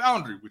be on the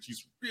boundary, which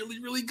he's really,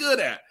 really good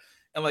at.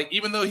 And like,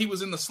 even though he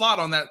was in the slot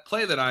on that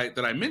play that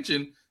I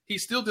mentioned, he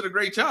still did a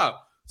great job.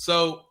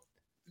 So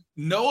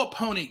no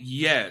opponent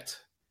yet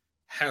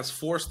has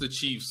forced the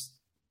Chiefs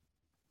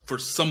for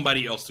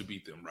somebody else to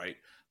beat them, right?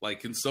 Like,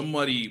 can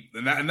somebody,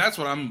 and that's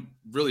what I'm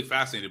really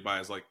fascinated by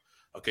is like,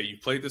 okay, you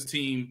played this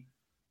team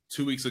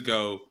 2 weeks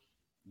ago.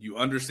 You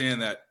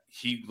understand that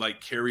he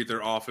like carried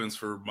their offense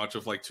for much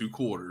of like 2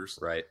 quarters,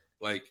 right?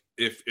 Like,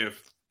 if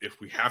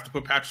we have to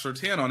put Patrick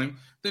Surtain on him,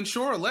 then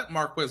sure, let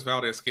Marquez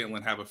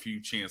Valdez-Scantling have a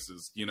few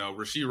chances.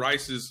 Rashee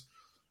Rice is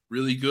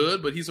really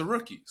good, but he's a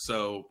rookie.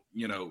 So,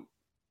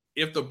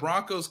 if the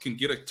Broncos can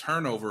get a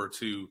turnover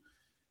to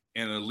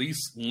and at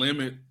least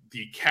limit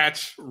the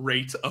catch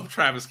rate of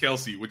Travis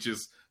Kelce, which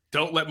is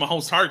don't let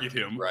Mahomes target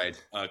him,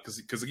 right?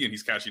 Because again,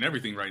 he's catching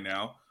everything right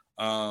now.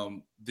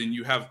 Then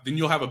you'll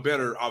have a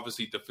better,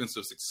 obviously,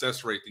 defensive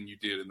success rate than you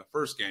did in the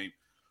first game.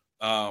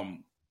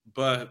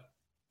 But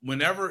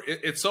whenever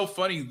it's so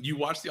funny, you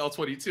watch the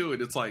All-22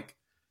 and it's like,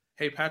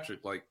 hey,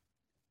 Patrick, like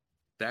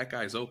that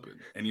guy's open,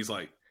 and he's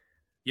like,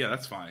 yeah,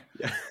 that's fine.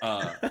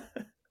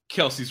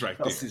 Kelce's right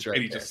there. Kelce's right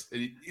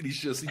and he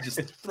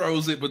just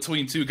throws it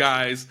between 2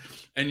 guys,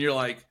 and you're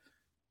like,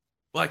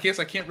 well, I guess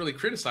I can't really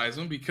criticize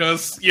him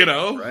because,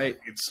 right,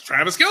 it's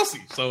Travis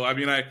Kelce. So, I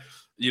mean,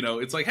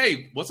 it's like,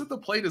 hey, wasn't the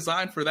play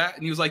designed for that?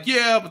 And he was like,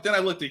 yeah, but then I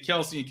looked at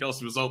Kelce and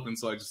Kelce was open,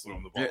 so I just threw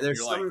him the ball.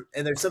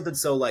 There's something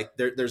so like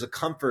there's a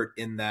comfort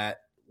in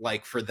that,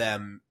 like for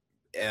them,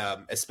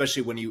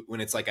 especially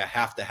when it's like a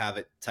have to have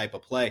it type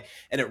of play.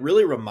 And it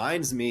really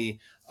reminds me,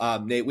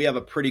 Nate, we have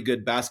a pretty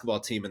good basketball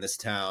team in this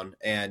town,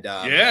 and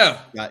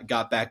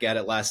got back at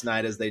it last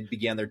night as they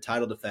began their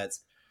title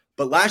defense.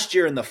 But last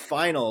year in the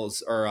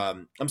finals,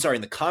 in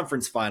the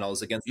conference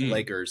finals against the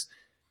Lakers,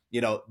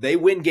 they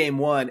win game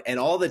 1, and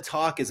all the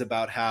talk is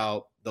about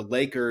how the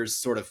Lakers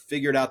sort of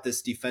figured out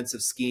this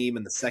defensive scheme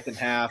in the second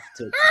half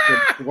to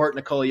thwart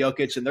Nikola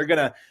Jokic, and they're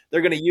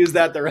gonna use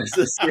that the rest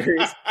of the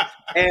series.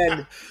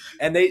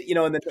 And they,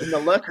 in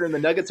the locker room, the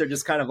Nuggets are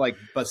just kind of like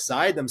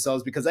beside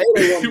themselves because they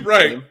won the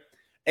game.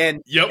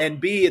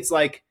 And B, it's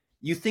like,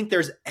 you think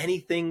there's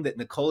anything that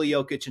Nikola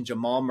Jokic and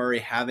Jamal Murray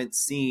haven't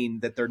seen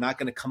that they're not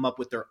going to come up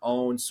with their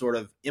own sort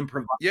of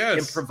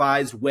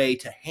improvised way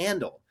to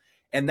handle.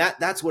 And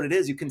that's what it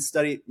is. You can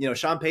study,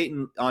 Sean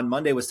Payton on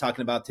Monday was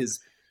talking about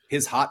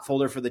his hot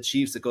folder for the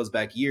Chiefs that goes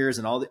back years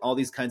and all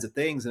these kinds of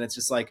things. And it's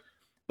just like,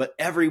 but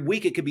every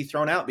week it could be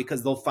thrown out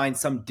because they'll find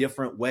some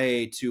different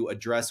way to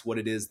address what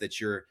it is that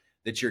you're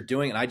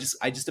doing. And I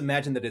just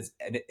imagine that it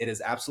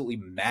is absolutely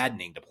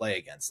maddening to play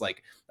against.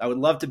 Like, I would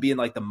love to be in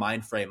like the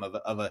mind frame of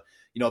a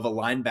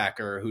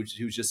linebacker who's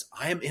just,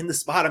 I am in the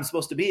spot I'm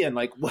supposed to be in,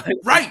 like, what,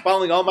 right,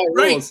 following all my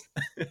rules.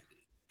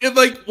 And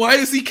like, why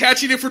is he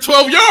catching it for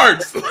 12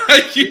 yards?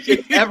 Like,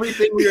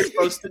 everything we were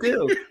supposed to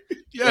do.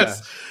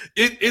 Yes.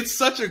 Yeah. It's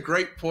such a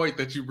great point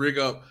that you bring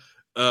up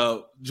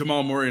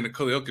Jamal Murray and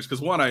Nikola Jokic,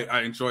 because one,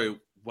 I enjoy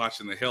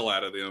watching the hell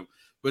out of them.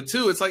 But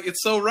 2, it's like,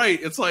 it's so right.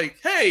 It's like,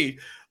 hey,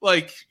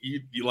 like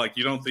you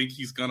don't think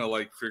he's gonna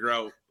like figure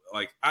out,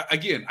 like, I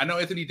know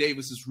Anthony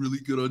Davis is really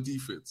good on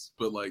defense,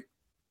 but like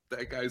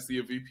that guy's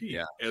the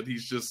MVP, and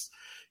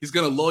he's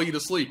gonna lull you to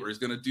sleep, or he's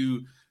gonna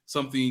do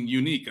something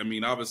unique. I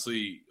mean,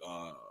 obviously,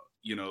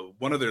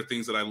 one of their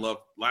things that I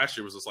loved last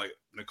year was just like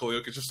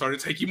Nikola Jokic just started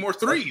taking more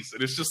threes,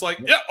 and it's just like,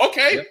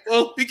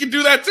 well, he can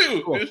do that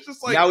too. Cool. It's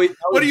just like, now we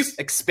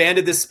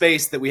expanded the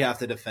space that we have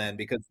to defend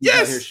because he's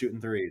out here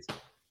shooting threes.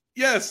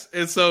 Yes,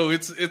 and so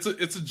it's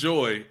a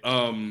joy.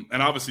 And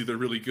obviously they're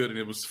really good, and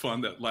it was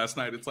fun that last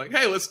night. It's like,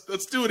 hey,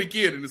 let's do it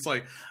again, and it's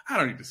like, I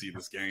don't need to see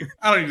this game.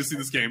 I don't need to see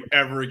this game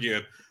ever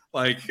again.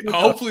 Like,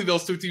 hopefully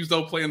those two teams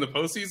don't play in the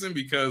postseason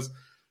because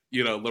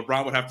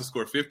LeBron would have to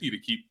score 50 to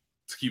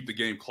keep the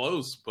game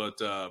close.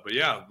 But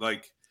yeah,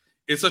 like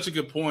it's such a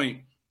good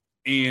point.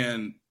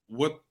 And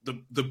what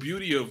the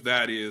beauty of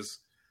that is,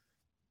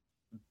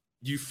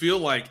 you feel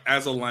like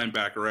as a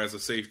linebacker, as a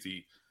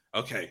safety,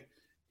 okay,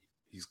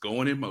 he's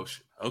going in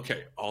motion.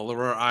 Okay, all of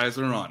our eyes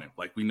are on him.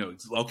 Like we know,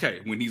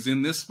 okay, when he's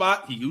in this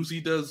spot, he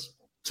usually does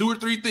 2 or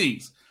 3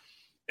 things.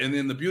 And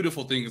then the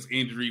beautiful thing is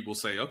Andy Reid will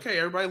say, okay,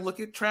 everybody look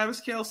at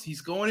Travis Kelce.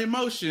 He's going in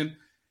motion.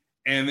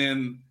 And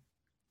then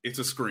it's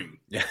a screen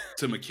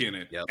to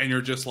McKinnon. Yep. And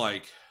you're just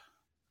like,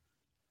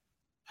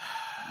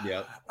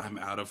 yep. I'm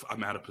out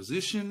of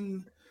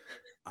position.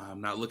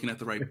 I'm not looking at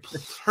the right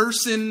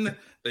person.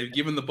 They've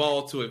given the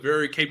ball to a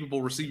very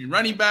capable receiving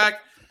running back.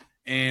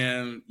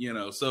 And,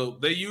 so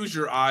they use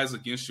your eyes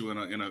against you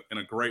in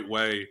a great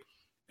way.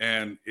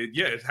 And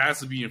it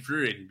has to be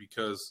infuriating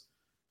because,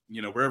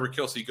 wherever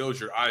Kelce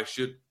goes, your eyes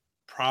should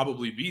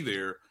probably be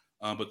there.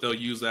 But they'll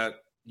use that,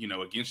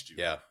 against you.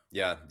 Yeah.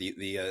 Yeah.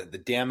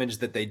 The damage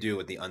that they do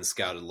with the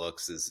unscouted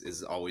looks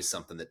is always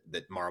something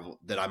that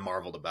I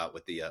marveled about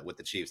with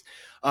the Chiefs.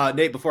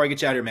 Nate, before I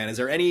get you out of here, man, is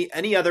there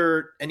any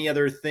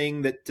other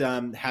thing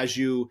that has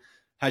you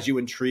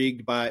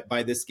intrigued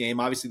by this game?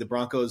 Obviously the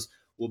Broncos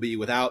will be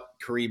without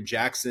Kareem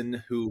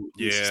Jackson, who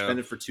was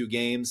suspended for 2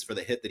 games for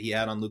the hit that he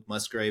had on Luke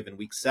Musgrave in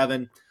Week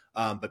 7.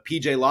 But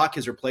PJ Locke,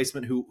 his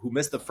replacement, who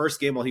missed the first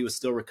game while he was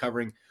still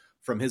recovering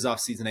from his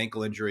offseason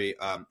ankle injury,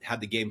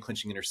 had the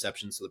game-clinching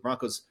interception. So the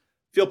Broncos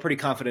feel pretty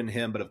confident in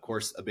him, but of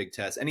course a big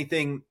test.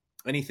 Anything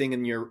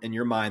in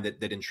your mind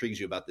that intrigues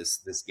you about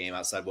this game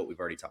outside what we've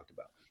already talked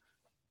about?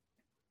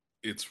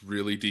 It's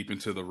really deep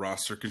into the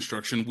roster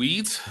construction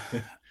weeds.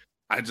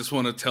 I just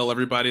want to tell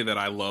everybody that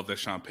I love that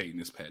Sean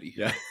Payton is petty.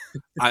 Yeah.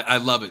 I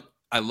love it.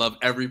 I love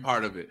every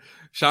part of it.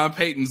 Sean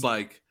Payton's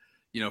like,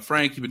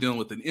 Frank, you've been dealing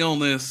with an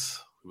illness.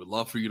 We would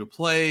love for you to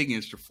play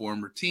against your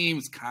former team.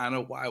 It's kind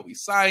of why we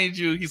signed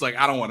you. He's like,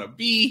 I don't want to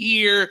be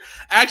here.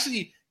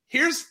 Actually,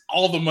 here's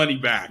all the money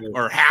back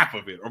or half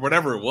of it or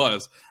whatever it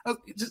was. I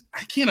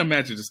can't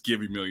imagine just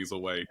giving millions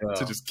away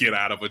to just get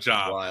out of a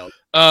job.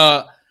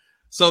 Wild.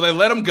 So they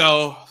let him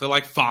go. They're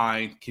like,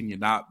 fine. Can you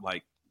not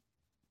like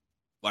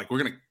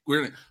we're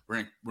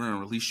gonna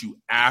release you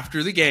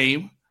after the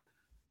game.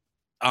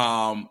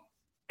 And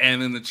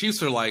then the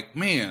Chiefs are like,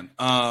 man,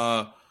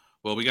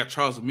 well, we got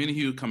Charles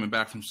Omenihu coming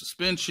back from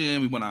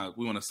suspension. We want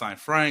to sign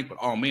Frank, but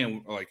oh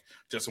man, like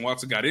Justin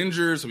Watson got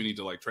injured, so we need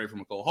to like trade for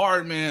McCole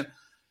Hardman.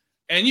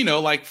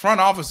 And front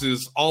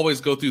offices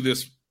always go through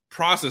this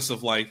process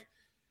of like,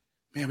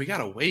 man, we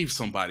gotta waive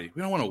somebody.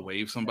 We don't want to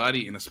waive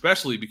somebody, and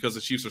especially because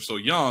the Chiefs are so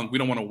young, we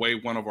don't want to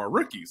waive one of our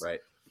rookies. Right.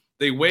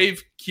 They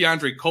waived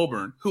Keandre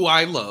Coburn, who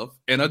I love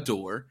and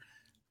adore,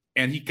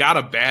 and he got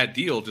a bad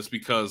deal just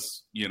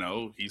because,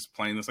 he's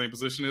playing the same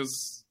position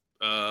as,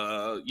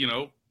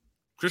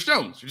 Chris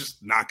Jones. You're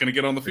just not going to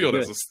get on the field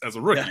as a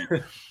rookie.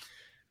 Yeah.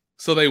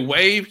 So they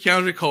waived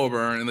Keandre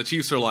Coburn, and the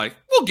Chiefs are like,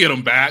 we'll get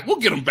him back.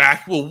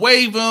 We'll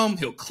waive him.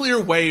 He'll clear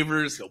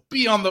waivers. He'll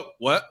be on the –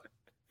 what?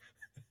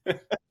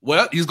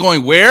 What? He's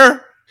going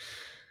where?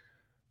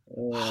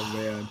 Oh,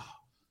 man.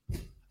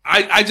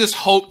 I just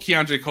hope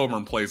Keandre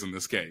Coburn plays in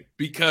this game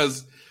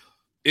because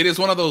it is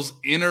one of those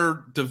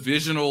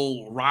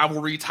interdivisional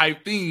rivalry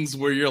type things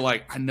where you're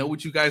like, I know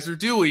what you guys are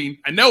doing.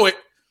 I know it.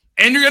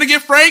 And you're going to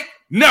get Frank?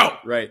 No.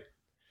 Right.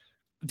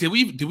 Do we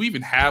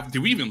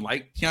even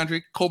like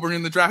Keandre Coburn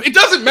in the draft? It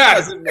doesn't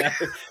matter.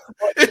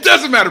 It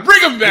doesn't mader.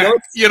 Bring him back.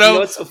 You know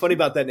what's so funny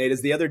about that, Nate,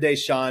 is the other day,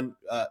 Sean,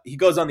 he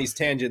goes on these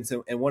tangents,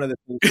 and one of the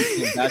things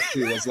he came back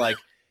to was like,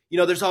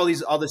 there's all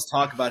this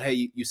talk about,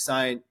 hey, you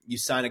sign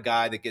a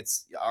guy that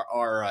gets,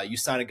 or you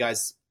sign a guy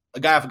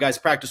off a guy's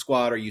practice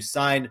squad, or you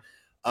sign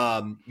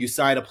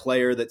a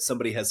player that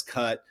somebody has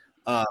cut.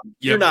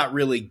 You're not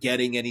really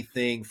getting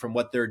anything from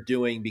what they're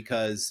doing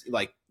because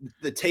like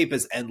the tape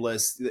is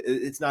endless.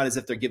 It's not as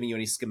if they're giving you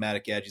any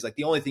schematic edge. He's like,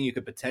 the only thing you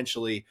could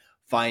potentially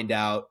find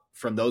out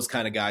from those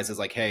kind of guys is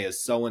like, hey,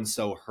 is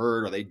so-and-so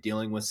hurt? Are they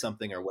dealing with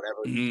something or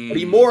whatever? But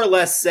he more or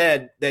less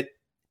said that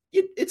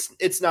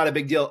it's not a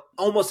big deal,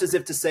 almost as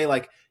if to say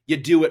like, you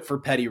do it for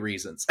petty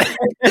reasons.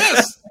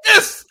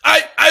 Yes.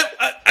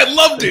 I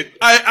loved it.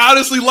 I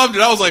honestly loved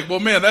it. I was like, well,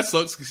 man, that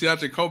sucks because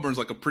Keandre Coburn's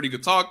like a pretty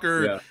good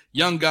talker,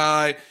 young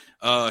guy.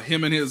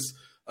 Him and his,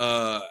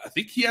 I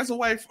think he has a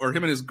wife, or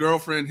him and his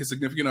girlfriend, his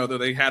significant other,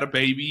 they had a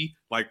baby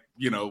like,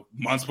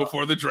 months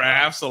before the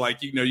draft. So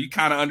like, you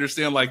kind of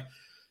understand like,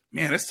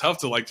 man, it's tough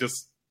to like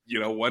just,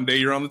 one day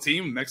you're on the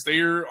team, next day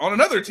you're on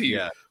another team.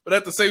 Yeah. But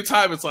at the same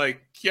time, it's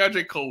like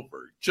Keandre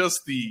Coburn,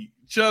 just the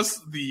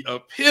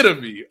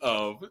epitome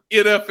of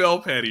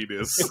NFL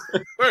pettiness.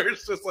 Where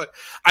it's just like,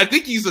 I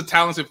think he's a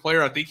talented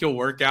player. I think he'll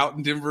work out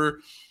in Denver.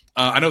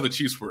 I know the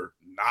Chiefs were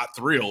not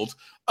thrilled.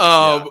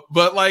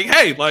 But like,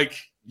 hey, like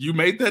you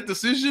made that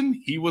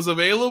decision. He was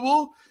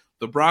available.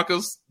 the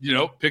Broncos,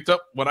 picked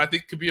up what I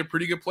think could be a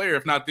pretty good player,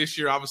 if not this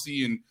year,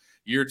 obviously in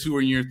year 2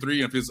 or year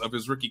 3 of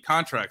his rookie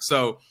contract.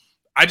 So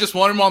I just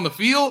want him on the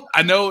field.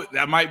 I know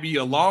that might be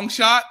a long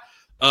shot,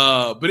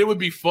 but it would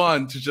be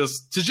fun to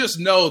just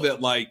know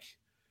that, like,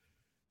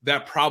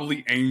 that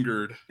probably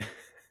angered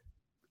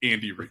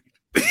Andy Reid.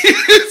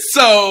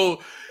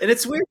 So, and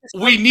it's weird.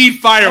 We need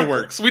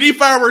fireworks. We need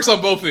fireworks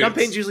on both ends. Sean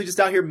Payton's usually just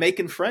out here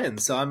making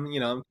friends, so I'm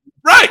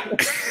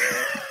right.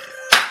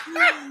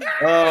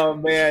 Oh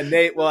man,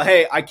 Nate. Well,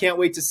 hey, I can't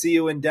wait to see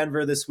you in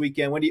Denver this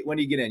weekend. When do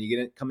you get in?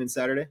 You come in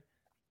Saturday?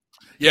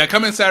 Yeah,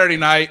 come in Saturday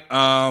night.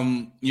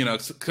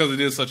 Because it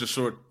is such a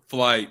short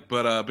flight.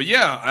 But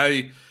yeah,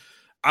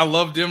 I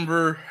love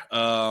Denver.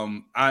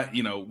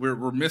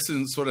 We're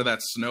missing sort of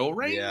that snow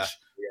range. Yeah.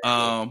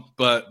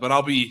 But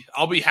I'll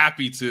be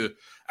happy to.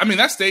 I mean,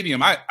 that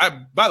stadium. I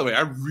by the way,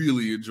 I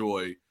really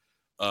enjoy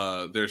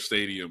their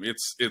stadium.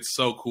 It's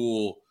so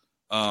cool.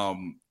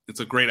 It's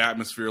a great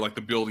atmosphere. Like,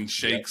 the building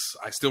shakes.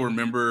 Yeah. I still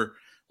remember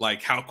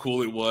like how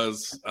cool it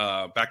was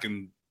back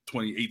in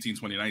 2018,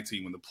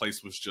 2019 when the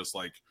place was just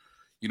like,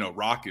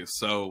 raucous.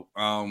 So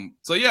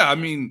yeah, I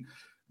mean,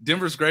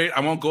 Denver's great.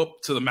 I won't go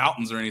up to the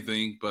mountains or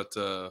anything, but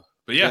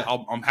yeah.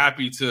 I'm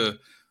happy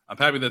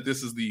that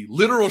this is the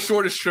literal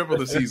shortest trip of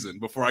the season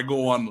before I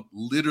go on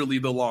literally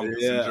the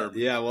longest in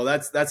Germany. Yeah, well,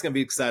 that's gonna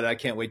be exciting. I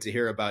can't wait to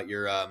hear about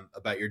your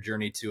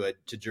journey to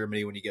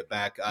Germany when you get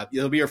back.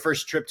 It'll be your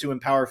first trip to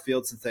Empower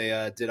Field since they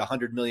did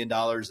 $100 million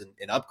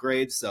in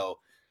upgrades. So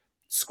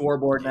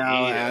scoreboard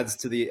now adds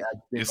to the.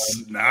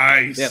 It's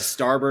nice. They have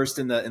Starburst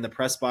in the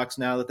press box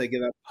now that they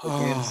give out for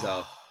the game,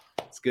 so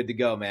it's good to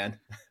go, man.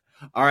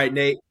 All right,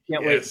 Nate.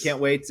 Can't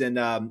wait. And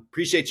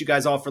appreciate you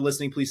guys all for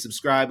listening. Please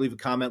subscribe, leave a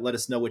comment, let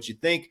us know what you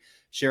think.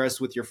 Share us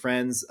with your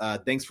friends.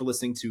 Thanks for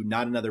listening to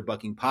Not Another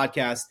Bucking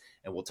Podcast,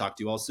 and we'll talk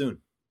to you all soon.